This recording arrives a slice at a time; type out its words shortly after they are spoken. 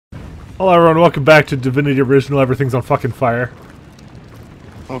Hello everyone, welcome back to Divinity Original. Everything's on fucking fire.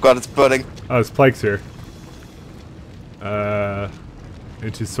 Oh god, it's burning. Oh, there's Plague's here.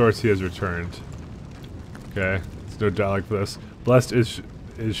 Into source he has returned. Okay, there's no dialogue for this. Blessed is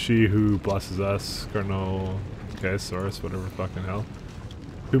she who blesses us. Cardinal. Okay, source, whatever fucking hell.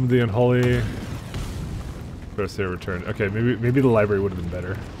 Whom the unholy. First they returned. Okay, maybe the library would have been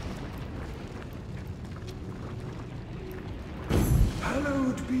better.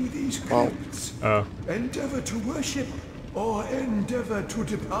 Hallowed be these crypts. Oh. Endeavor to worship or endeavor to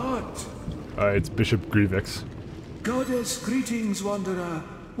depart. It's Bishop Grievous. Goddess, greetings, wanderer.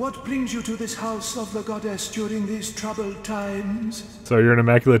 What brings you to this house of the goddess during these troubled times? So you're an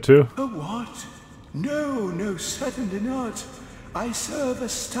Immaculate too? A what? No, certainly not. I serve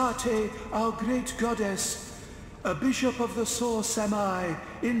Astarte, our great goddess. A bishop of the source am I,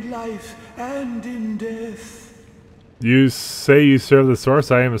 in life and in death. You say you serve the source?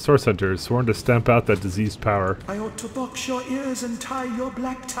 I am a source hunter, sworn to stamp out that diseased power. I ought to box your ears and tie your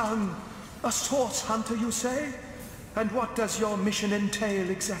black tongue. A source hunter, you say? And what does your mission entail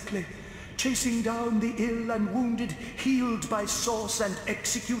exactly? Chasing down the ill and wounded, healed by source and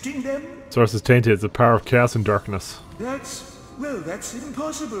executing them? Source is tainted. It's the power of chaos and darkness. That's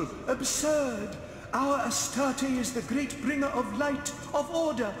impossible. Absurd. Our Astarte is the great bringer of light, of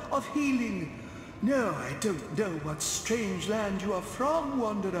order, of healing. No, I don't know what strange land you are from,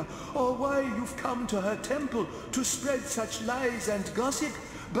 wanderer, or why you've come to her temple to spread such lies and gossip,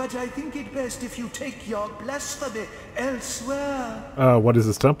 but I think it best if you take your blasphemy elsewhere. What is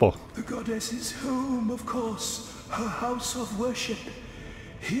this temple? The goddess's home, of course, her house of worship.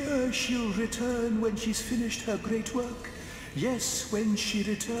 Here she'll return when she's finished her great work. Yes, when she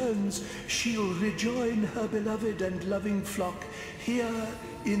returns, she'll rejoin her beloved and loving flock here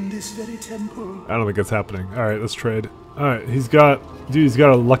in this very temple. I don't think it's happening. Alright, let's trade. Alright, he's got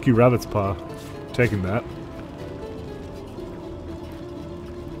a lucky rabbit's paw. Taking that.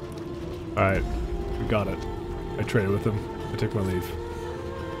 Alright, we got it. I traded with him. I take my leave.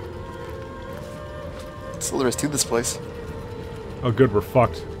 Still there is to this place. Oh good, we're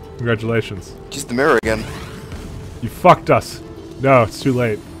fucked. Congratulations. Just the mirror again. You fucked us. No, it's too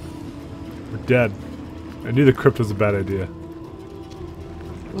late. We're dead. I knew the crypt was a bad idea.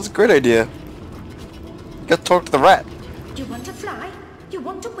 It was a great idea. You gotta talk to the rat. You want to fly? You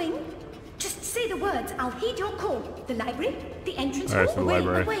want to wing? Just say the words, I'll heed your call. The library? The entrance hall? Alright, the Away,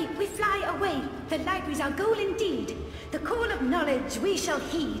 library. away, we fly away. The library's our goal indeed. The call of knowledge we shall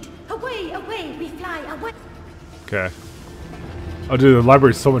heed. Away, away, we fly away. Okay. Oh dude, the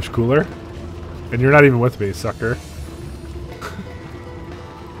library's so much cooler. And you're not even with me, sucker.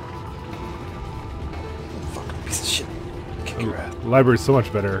 Fucking piece of shit. Kick your ass. The library's so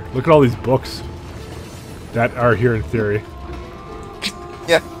much better. Look at all these books that are here in theory.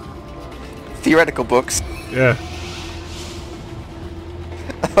 Yeah. Theoretical books. Yeah.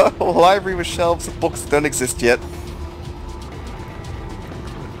 A library with shelves of books that don't exist yet.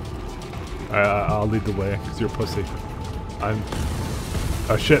 I'll lead the way, because you're a pussy.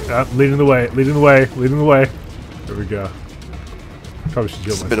 Oh shit, leading the way, leading the way, leading the way. There we go. Probably should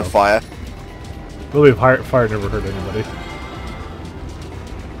heal Just a myself. bit of fire. Really, fire never hurt anybody.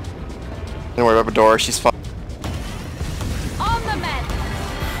 Don't worry about Bedora, she's fine. On the men!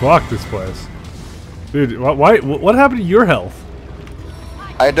 Fuck this place. Dude, what happened to your health?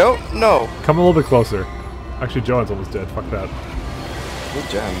 I don't know. Come a little bit closer. Actually, Joan's almost dead. Fuck that. Good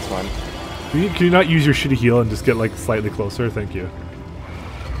John's one. Can you not use your shitty heal and just get like slightly closer? Thank you.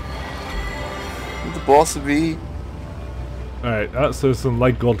 The boss would be. Alright, so some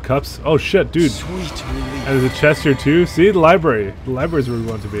light gold cups. Oh shit, dude. Sweet relief. And there's a chest here too. See, the library. The library's where we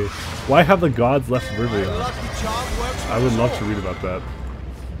want to be. Why have the gods left Rivia? I would love to read about that.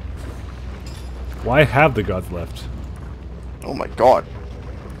 Why have the gods left? Oh my god.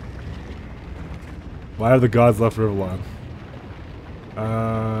 Why have the gods left Rivillon?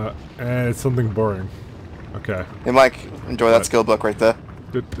 And it's something boring. Okay. Hey Mike, enjoy that skill book right there.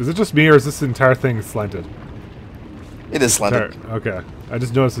 Is it just me or is this entire thing slanted? It is slanted. Okay. I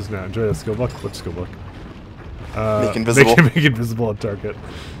just noticed this now. Enjoy that skill book. What skill book? Make invisible. Make invisible on target.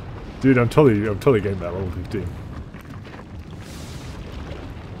 Dude, I'm totally getting that level 15.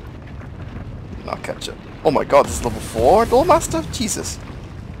 I'll catch it. Oh my god, this is level 4 Duel Master? Jesus.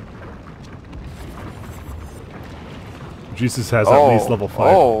 Jesus has at least level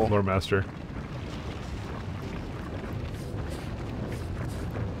 5 Lore Master.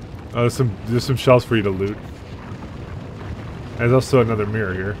 Oh, there's some shells for you to loot. There's also another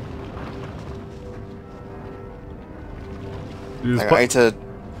mirror here. Dude, Hang on, I need to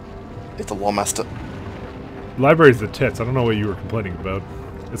hit the Lore Master. Library's the tits. I don't know what you were complaining about.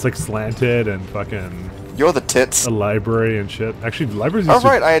 It's like slanted and fucking You're the tits. a library and shit. Actually, libraries used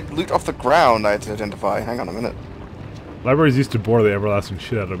Alright, I had loot off the ground I had to identify. Hang on a minute. libraries used to bore the everlasting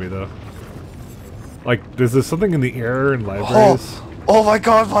shit out of me though. Like, there's something in the air in libraries. Oh my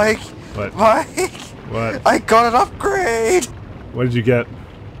god, Mike! What? Mike! What? I got an upgrade! What did you get?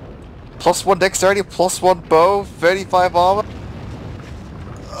 +1 dexterity, +1 bow, 35 armor.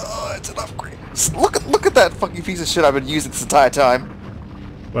 Oh, it's an upgrade. Look at that fucking piece of shit I've been using this entire time.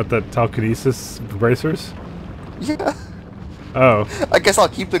 What, the telekinesis bracers? Yeah. Oh. I guess I'll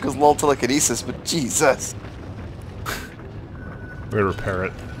keep it because lol telekinesis, but Jesus. We're gonna repair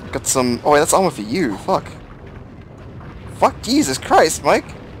it. Got some... Oh wait, that's armor for you. Fuck. Fuck Jesus Christ, Mike.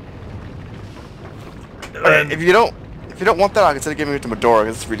 Alright, if you don't want that, I'll consider giving it to Medora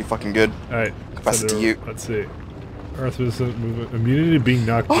because it's really fucking good. Alright. Pass it to you. Let's see. Earth resistant movement. Immunity to being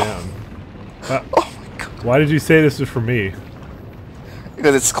knocked down. Oh my god. Why did you say this was for me?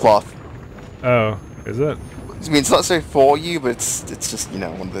 Because it's cloth. Oh, is it? I mean, it's not so for you, but it's just, you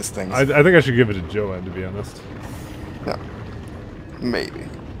know, one of those things. I think I should give it to Joanne, to be honest. Yeah. Maybe.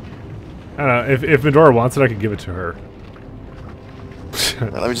 I don't know. If Medora wants it, I could give it to her.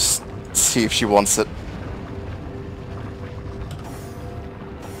 Let me just see if she wants it.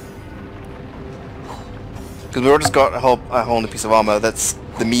 Because Medora just got a whole new piece of armor. That's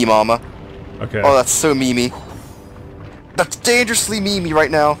the meme armor. Okay. Oh, that's so memey. That's dangerously memey right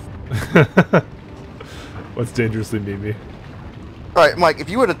now. What's dangerously memey? Alright, Mike, if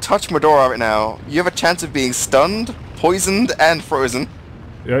you were to touch Medora right now, you have a chance of being stunned, poisoned, and frozen.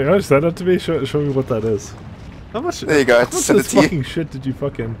 Yeah, you want to send that to me? Show me what that is. How much? There you go, How I much sent of it this to you. fucking shit did you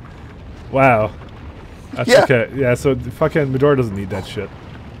fucking? Wow. That's Yeah. Okay. Yeah. So fucking Medora doesn't need that shit.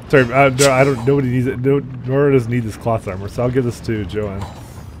 Sorry, no, I don't. Nobody needs it. No, Medora doesn't need this cloth armor, so I'll give this to Joanne.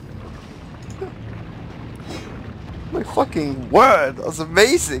 My fucking word, that was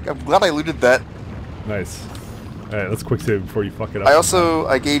amazing. I'm glad I looted that. Nice. All right, let's quick save before you fuck it up.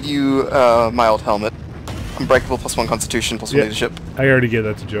 I gave you my old helmet. Unbreakable, +1 constitution, +1 leadership. I already gave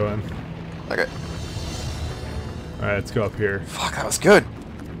that to Joanne. Okay. All right, let's go up here. Fuck, that was good.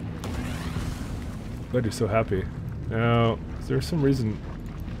 Glad you're so happy. Now, is there some reason?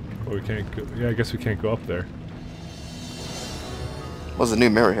 Oh, we can't go. Yeah, I guess we can't go up there. There's a new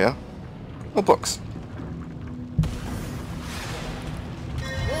mirror here. Oh, books.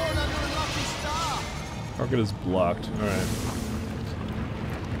 Target is blocked.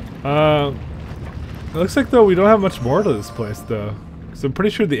 Alright. It looks like, though, we don't have much more to this place, though. So I'm pretty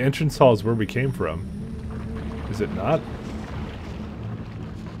sure the entrance hall is where we came from. Is it not?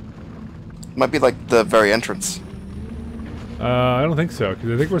 Might be like the very entrance. I don't think so,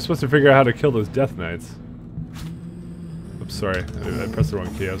 because I think we're supposed to figure out how to kill those Death Knights. Oops, sorry. I pressed the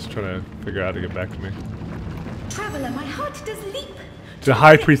wrong key. I was trying to figure out how to get back to me. Traveler, my heart does leap. The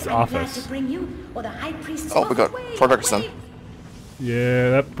High Priest's I'm glad office. to bring you, or the High Priest's Oh, we got away, Fort Dickerson. away. Yeah,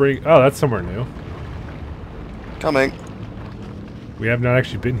 that bring. Oh, that's somewhere new. Coming. We have not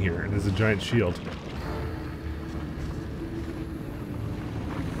actually been here, and there's a giant shield.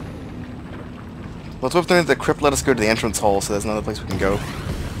 Let's hope the crypt let us go to the entrance hall, so there's another place we can go.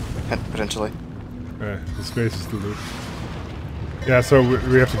 Potentially. This space is the loot. Yeah, so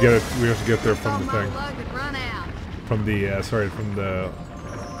we have to get it. We have to get there from the thing. From the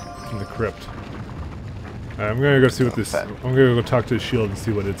from the crypt. I'm gonna go see what this. I'm gonna go talk to the shield and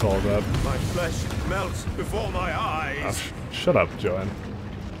see what it's all about. My flesh melts before my eyes. Oh, shut up, Joanne.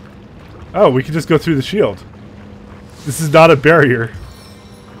 Oh, we can just go through the shield. This is not a barrier.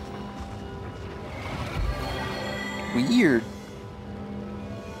 Weird.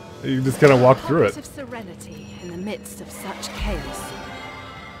 You can just kind of walk through it. Of serenity in the midst of such chaos.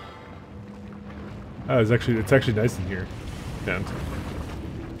 Oh, it's actually nice in here. And I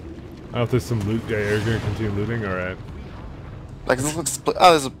don't know if there's some loot. Yeah, you're gonna continue looting. All right. Like this looks. Oh,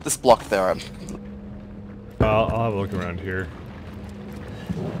 there's this block there. I'll have a look around here.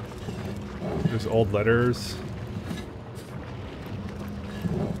 There's old letters.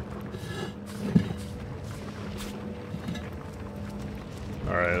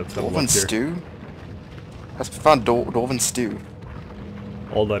 Alright, let's have a Dwarven look here. stew. Has found Dwarven stew.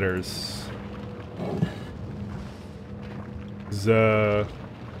 Old letters.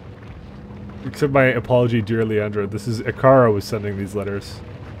 Accept my apology, dear Leandra. This is Ikara was sending these letters.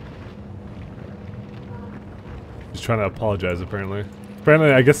 He's trying to apologize, apparently.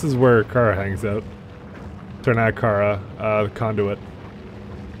 Apparently, I guess this is where Ikara hangs out. Sorry, not Ikara, the conduit.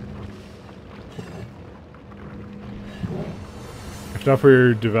 If not for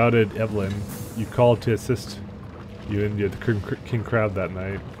your devoted Evelyn, you called to assist you and the King Crab that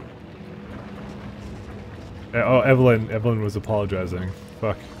night. Oh, Evelyn was apologizing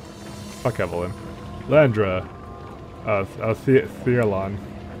fuck. Fuck Evelyn. Landra. Theolon.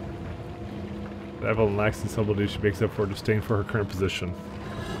 Evelyn lacks in subtlety. She makes up for disdain for her current position.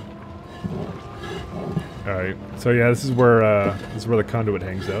 Alright, so yeah, this is where the conduit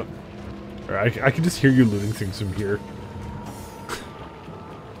hangs out. Alright, I can just hear you looting things from here.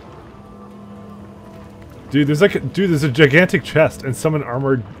 Dude, there's a gigantic chest and some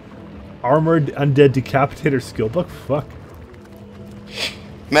armored undead decapitator skill book. Fuck.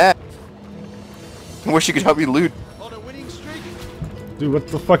 Matt, I wish you could help me loot. Dude, what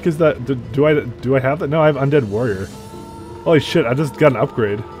the fuck is that? Do I have that? No, I have undead warrior. Holy shit! I just got an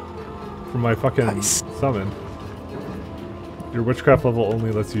upgrade from my fucking summon. Your witchcraft level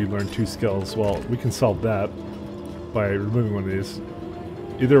only lets you learn 2 skills. Well, we can solve that by removing one of these.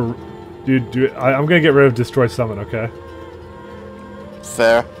 Either. Dude, I'm gonna get rid of Destroy Summon, okay?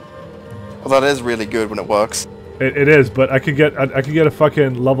 Fair. Well, that is really good when it works. It is, but I could get a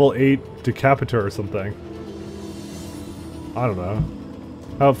fucking level 8 Decapitator or something. I don't know.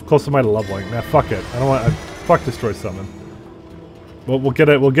 How close am I to leveling? Nah, fuck it. I don't want. Fuck Destroy Summon. Well, we'll get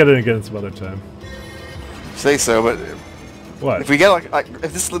it again some other time. Say so, but what? If we get like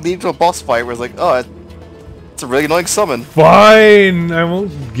if this leads to a boss fight where it's like, oh, it's a really annoying summon. Fine, I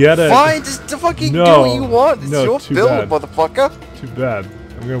won't get it. Fine, just to fucking do what you want. It's your build, motherfucker. Too bad.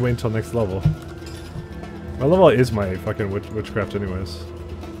 I'm gonna wait until next level. My level is my fucking witchcraft anyways.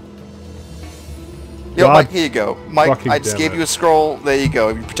 Yo, Mike, here you go. Mike, I just gave you a scroll. There you go.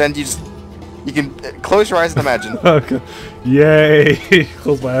 You pretend you can close your eyes and imagine. Okay. Yay!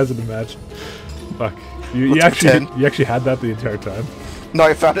 Close my eyes and imagine. Fuck. You actually had that the entire time. No,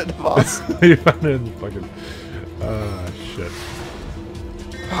 I found it in the boss. You found it in the fucking. Shit.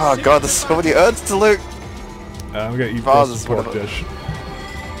 Oh god, there's so many urns to loot. I'm gonna eat this pork dish.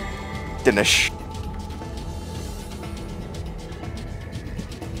 Dinish.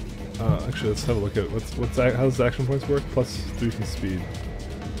 Actually, let's have a look at how does action points work? +3 from speed.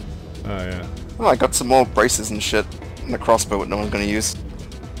 Oh yeah. Oh, I got some more braces and shit. And a crossbow, what no one's gonna use.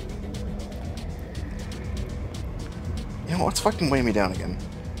 You know what's fucking weighing me down again?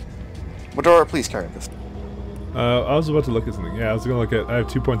 Medora, please carry this. I was about to look at something. Yeah, I was gonna look at. I have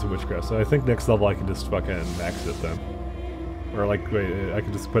 2 points of witchcraft, so I think next level I can just fucking max it then. Or like, wait, I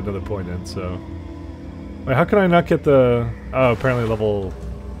can just put another point in. So, wait, how can I not get the? Oh, apparently level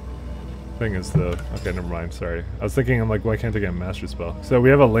thing is the. Okay, never mind. Sorry, I was thinking I'm like, why can't I get a master spell? So we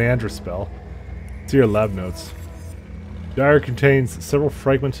have a Leandra spell. See your lab notes. Diary contains several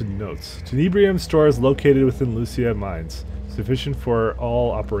fragmented notes. Tenebrium stores located within Lucia mines, sufficient for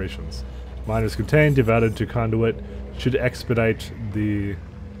all operations. Miners contained, divided to conduit, should expedite the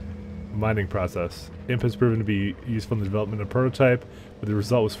mining process. Imp has proven to be useful in the development of prototype, but the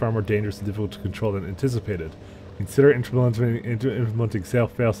result was far more dangerous and difficult to control than anticipated. Consider implementing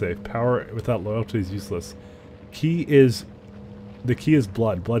failsafe. Power without loyalty is useless. The key is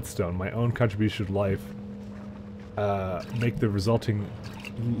bloodstone. My own contribution to life. Make the resulting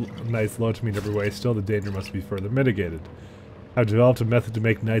knights loyal to me in every way. Still, the danger must be further mitigated. I've developed a method to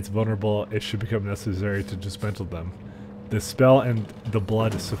make knights vulnerable. It should become necessary to dismantle them. The spell and the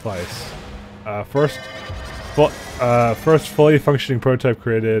blood suffice. First, fully functioning prototype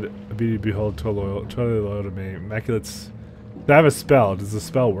created. Behold, totally loyal to me. Immaculate's. I have a spell. Does the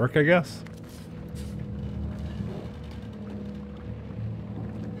spell work? I guess.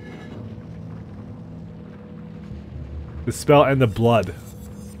 The spell and the blood.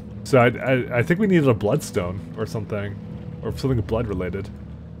 So I think we needed a bloodstone or something. Or something blood related.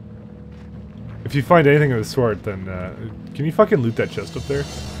 If you find anything of the sort, then can you fucking loot that chest up there?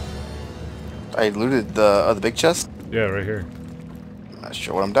 I looted the big chest? Yeah, right here. I'm not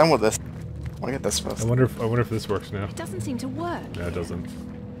sure what I'm done with this. I wanna get this first. I wonder if this works now. It doesn't seem to work. No, it doesn't.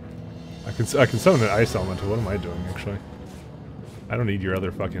 I can summon an ice elemental. What am I doing actually? I don't need your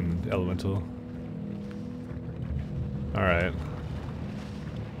other fucking elemental. Alright.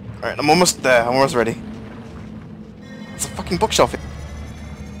 Alright, I'm almost there. I'm almost ready. It's a fucking bookshelf.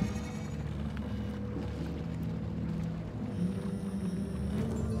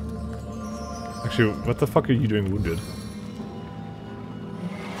 Actually, what the fuck are you doing wounded?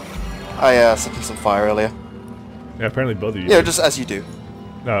 I set in some fire earlier. Yeah, apparently both of you. Yeah, did. just as you do.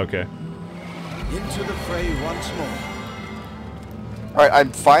 Oh, okay. Into the fray once more. Alright,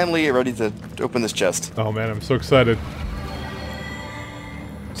 I'm finally ready to open this chest. Oh man, I'm so excited.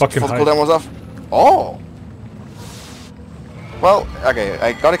 Fucking before the cooldown was off. Oh! Well, okay,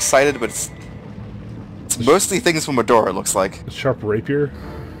 I got excited, but it's mostly things from Medora, it looks like. A sharp rapier.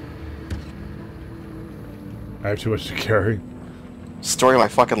 I have too much to carry. Story of my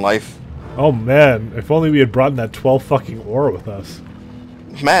fucking life. Oh man, if only we had brought in that 12 fucking ore with us.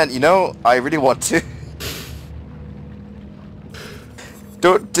 Man, you know, I really want to.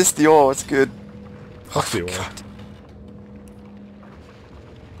 Don't diss the ore, it's good. Fuck the ore. God.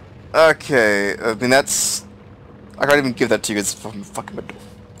 Okay, I mean that's... I can't even give that to you, it's from fucking Medora.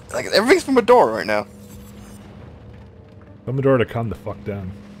 Like, everything's from Medora right now. Tell Medora to calm the fuck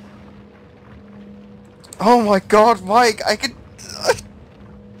down. Oh my god, Mike, I could... What?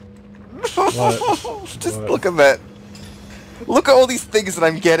 Just What? look at that. Look at all these things that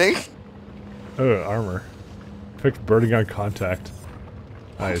I'm getting. Oh, armor. Picked burning on contact.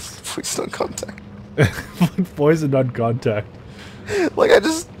 Nice. Please don't contact. Poison on contact. Like, I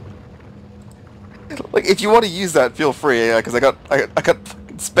just... Like, if you want to use that, feel free, yeah, because I got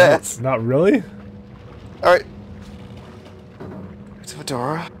fucking spares. Not really? Alright. Give it to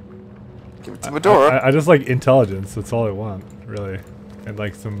Medora. Give it to Medora. I just like intelligence, that's all I want, really. And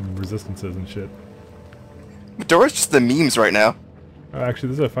like some resistances and shit. Medora's just the memes right now. Oh, actually,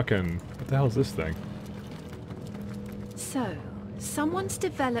 this is a fucking... What the hell is this thing? So, someone's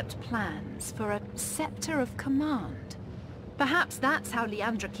developed plans for a scepter of command. Perhaps that's how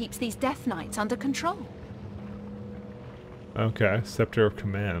Leandra keeps these Death Knights under control. Okay, Scepter of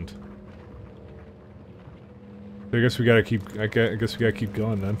Command. I guess we gotta keep... I guess we gotta keep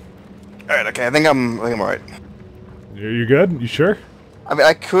going then. Alright, okay, I think I'm alright. You good? You sure? I mean,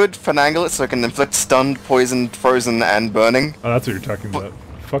 I could finagle it so I can inflict stunned, poisoned, frozen, and burning. Oh, that's what you're talking about.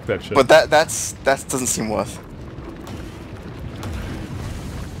 Fuck that shit. But that doesn't seem worth.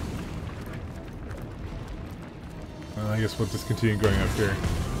 I guess we'll just continue going up here.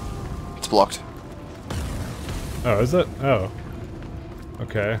 It's blocked. Oh, is it? Oh.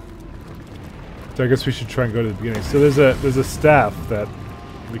 Okay. So I guess we should try and go to the beginning. So there's a staff that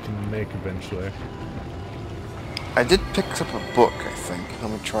we can make eventually. I did pick up a book, I think.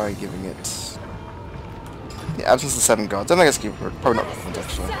 Let me try giving it... The Absence of the Seven Gods. I think I guess probably not relevant,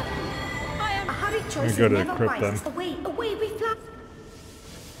 actually. A hurried choice I'm gonna go to the never crypt rises. then. Away we fly.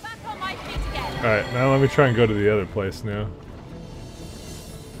 Back on my feet again. Alright, now let me try and go to the other place now.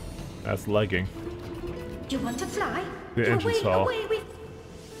 That's legging. Do you want to fly? The entrance hall. Away we...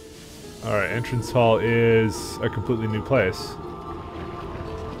 Alright, entrance hall is a completely new place.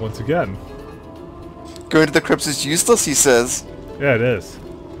 Once again. Going to the crypts is useless, he says. Yeah, it is.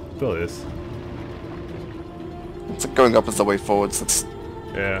 Still is. It's like going up is the way forward, so it's...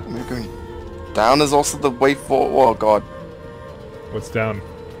 Yeah. I mean, going down is also the way forward. Oh god. What's down?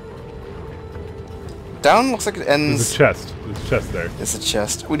 Down looks like it ends... There's a chest. There's a chest there. It's a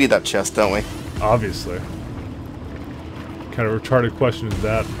chest. We need that chest, don't we? Obviously. Kind of retarded question is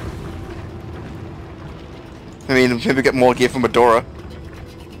that? I mean, maybe get more gear from Medora.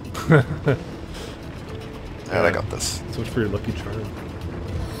 Alright, I got this. So much for your lucky charm.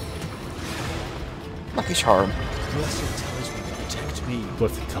 Lucky charm. Blessed talisman, protect me.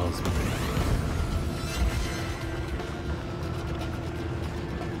 Blessed talisman.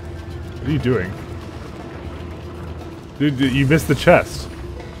 What are you doing? Dude, you missed the chest.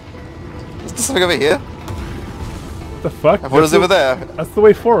 Is there something over here? What the fuck? What is over there? That's the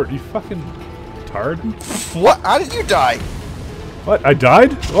way forward, you fucking tard. What? How did you die? What? I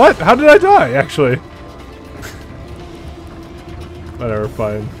died? What? How did I die, actually? Whatever,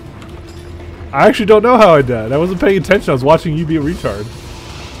 fine. I actually don't know how I died. I wasn't paying attention. I was watching you be a retard.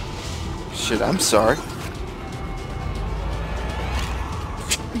 Shit, I'm sorry.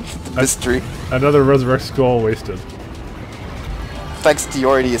 Mystery. Another resurrect skull wasted. Thanks to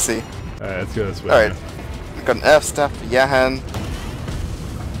your idiocy. Alright, let's go this way. Alright. I got an F staff for Yahan.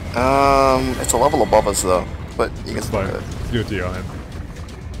 It's a level above us though. But you can It's still fine. get it. Let's give it to Johan.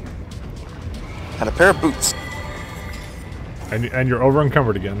 And a pair of boots. And you're over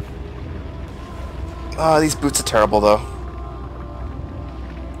encumbered again. These boots are terrible though.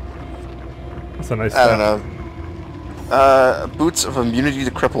 That's a nice I staff. don't know. Boots of immunity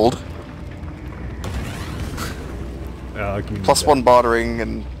to crippled. Yeah, I'll give you Plus that. 1 bartering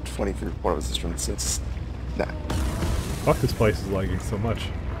and 20 for what was this from? So it's... Nah. Fuck, this place is lagging so much.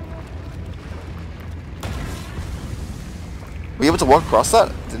 Were you able to walk across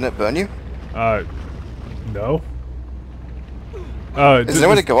that? Didn't it burn you? No. Is there a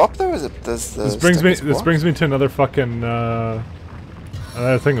way to go up though? Is it does the This brings me. staircase This block? brings me to another fucking another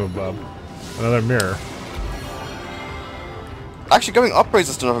thingamabob, another mirror. Actually, going up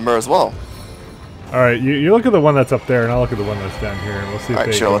raises to another mirror as well. All right, you look at the one that's up there, and I'll look at the one that's down here, and we'll see if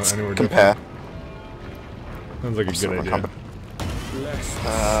Alright, they sure. go Let's anywhere compare. different. Sounds like a Still good idea. encumbered.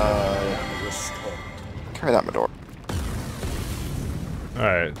 Carry that Medora. All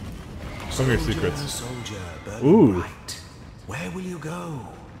right, some of your secrets. Soldier, burning Ooh. bright. Where will you go?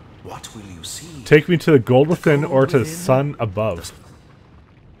 What will you see? Take me to the gold within or to the sun above.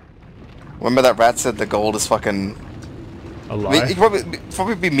 Remember that rat said the gold is fucking... A I lie? mean, it could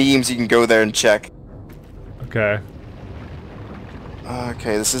probably be memes, you can go there and check. Okay.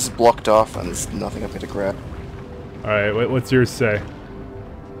 Okay, this is blocked off and there's nothing up here to grab. Alright, what's yours say?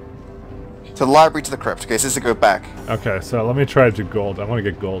 To the library, to the crypt. Okay, so this is to go back. Okay, so let me try to gold. I want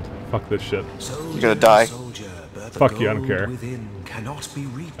to get gold. Fuck this shit. You're gonna die. Fuck you, I don't care. Cannot be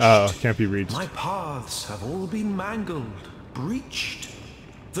reached. Oh, can't be reached. My paths have all been mangled, breached.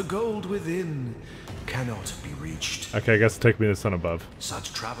 The gold within cannot be reached. Okay, I guess take me to the sun above.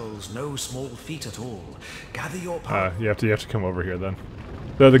 Such travel's no small feat at all. Gather your power. You have to come over here then.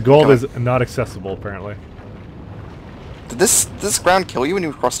 So the gold is not accessible apparently. Did this ground kill you when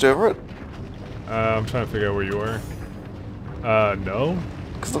you crossed over it? I'm trying to figure out where you are. No.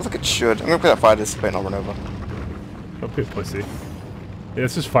 Because it looks like it should. I'm gonna put that fire dissipate and I'll run over. Don't be a pussy. Yeah,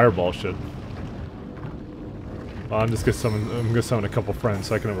 it's just fireball shit. Well, I'm gonna summon a couple friends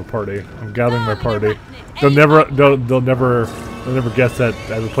so I can have a party. I'm gathering my party. They'll never guess that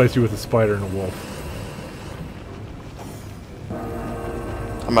I replaced you with a spider and a wolf.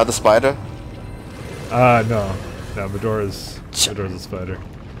 I'm at the spider. No, Medora's a spider.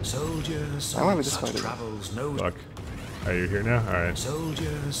 Soldiers, I wanna be the such spider. travels no. Fuck. Are you here now? All right.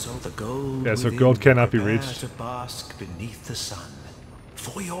 Soldiers saw the gold. Yeah, so within, gold cannot be prepare reached. to bask beneath the sun.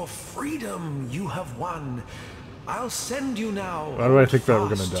 For your freedom, you have won. I'll send you now. Why do I think that we're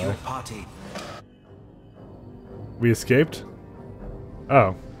gonna fast die? your party. We escaped?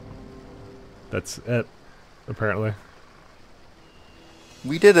 Oh. That's it, apparently.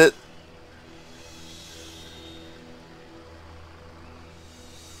 We did it.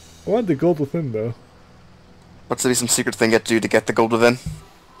 I want the gold within, though. What's to be some secret thing you have to do to get the gold within?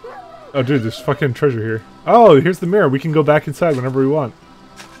 Oh, dude, there's fucking treasure here. Oh, here's the mirror. We can go back inside whenever we want.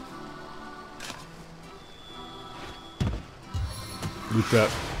 Loot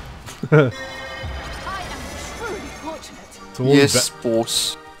that. I am truly fortunate. So we'll Yes,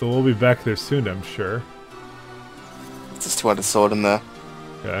 boss. So we'll be back there soon, I'm sure. It's just 200 sword in there.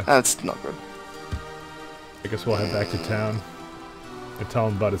 Okay. That's not good. I guess we'll head back to town and tell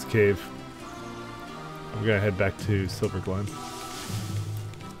him about his cave. I'm gonna head back to Silver Glen.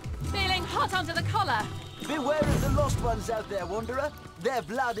 Feeling hot under the collar. Beware of the lost ones out there, Wanderer. Their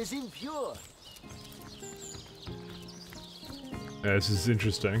blood is impure. Yeah, this is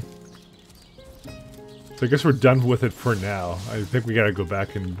interesting. So I guess we're done with it for now. I think we gotta go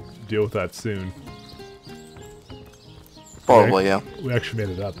back and deal with that soon. Probably, yeah. We actually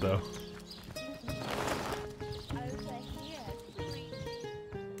made it up, though.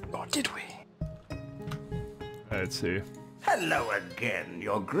 Or did we? Let's see. Hello again,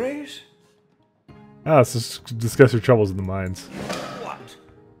 Your Grace. Ah, let's just discuss your troubles in the mines. What?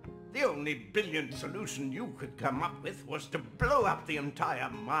 The only brilliant solution you could come up with was to blow up the entire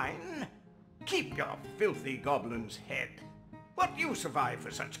mine? Keep your filthy goblin's head. What use have I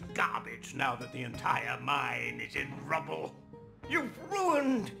for such garbage now that the entire mine is in rubble? You've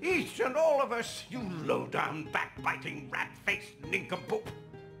ruined each and all of us, you low-down, backbiting, rat-faced nincompoop.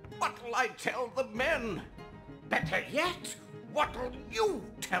 What'll I tell the men? Better yet, what'll you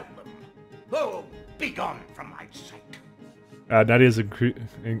tell them? Oh, begone from my sight. Nadia's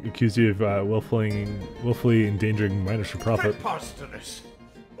accused you of willfully endangering miners for profit. Preposterous.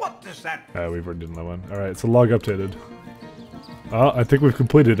 What does that We've already done that one. Alright, so log updated. I think we've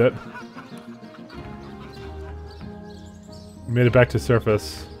completed it. We made it back to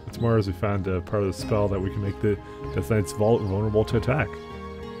surface. It's more as we found a part of the spell that we can make the Death Knights vulnerable to attack.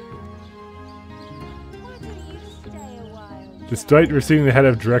 Despite receiving the head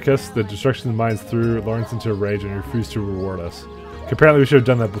of Drekus, the destruction of the mines threw Lawrence into a rage and refused to reward us. Apparently we should have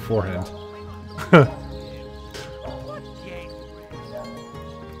done that beforehand.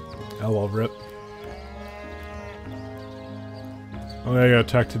 Oh well, rip. I'm gonna go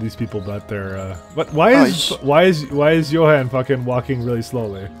talk to these people about their but why is Johan fucking walking really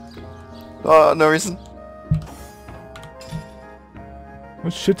slowly? No reason.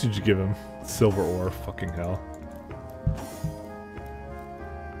 What shit did you give him? Silver ore, fucking hell.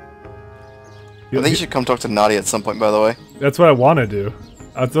 I think you should come talk to Nadia at some point, by the way. That's what I want to do.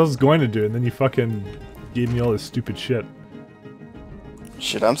 That's what I was going to do, and then you fucking gave me all this stupid shit.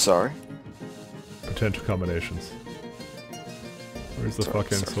 Shit, I'm sorry. Potential combinations. Where's the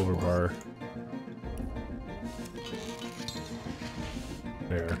fucking silver bar?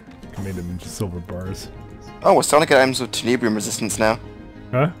 There. Can make them into silver bars. Oh, we're starting to get items with tenebrium resistance now.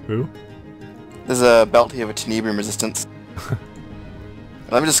 Huh? Who? There's a belt here with tenebrium resistance.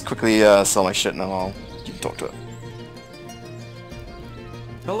 Let me just quickly sell my shit and then I'll you can talk to it.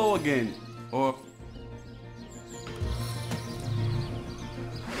 Hello again. Or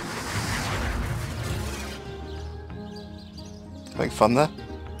Having fun there?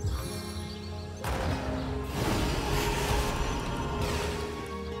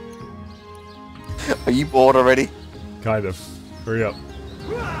 Are you bored already? Kind of. Hurry up.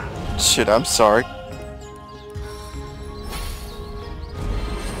 Shit, I'm sorry.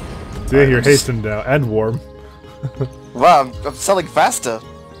 See, you're hastened now and warm. Wow, I'm selling faster.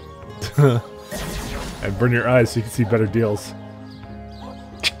 And burn your eyes so you can see better deals.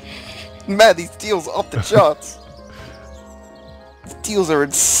 Man, these deals are off the charts. These deals are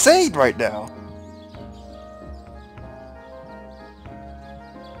insane right now.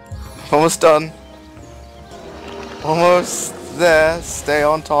 Almost done. Almost there. Stay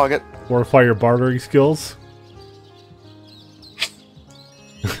on target. Fortify your bartering skills.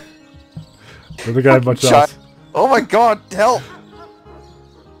 We're the guy much else. Oh my god, help!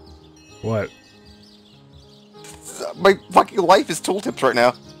 What? My fucking life is tooltips right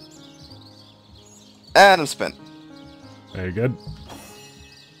now. And I'm spent. Are you good?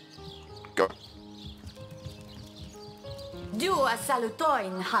 Go. Do a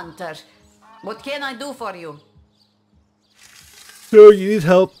salutoin, Hunter. What can I do for you? So you need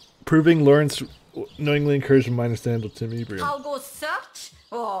help proving Lawrence knowingly encouraged a minor scandal to me, Brian. I'll go search?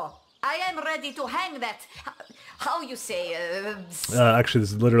 Oh, I am ready to hang that. How you say? Actually,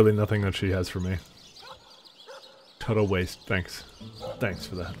 there's literally nothing that she has for me. Total waste. Thanks. Thanks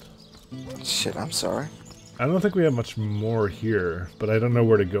for that. Shit, I'm sorry. I don't think we have much more here, but I don't know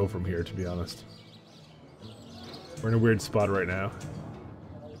where to go from here, to be honest. We're in a weird spot right now.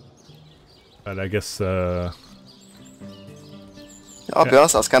 But I guess, I'll be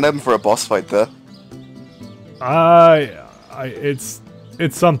honest, I was kind of hoping for a boss fight there.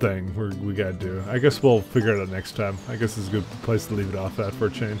 It's something we gotta do. I guess we'll figure it out next time. I guess it's a good place to leave it off at for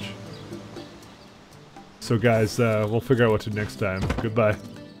a change. So guys, we'll figure out what to do next time. Goodbye.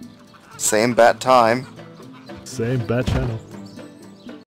 Same bat time. Same bat channel.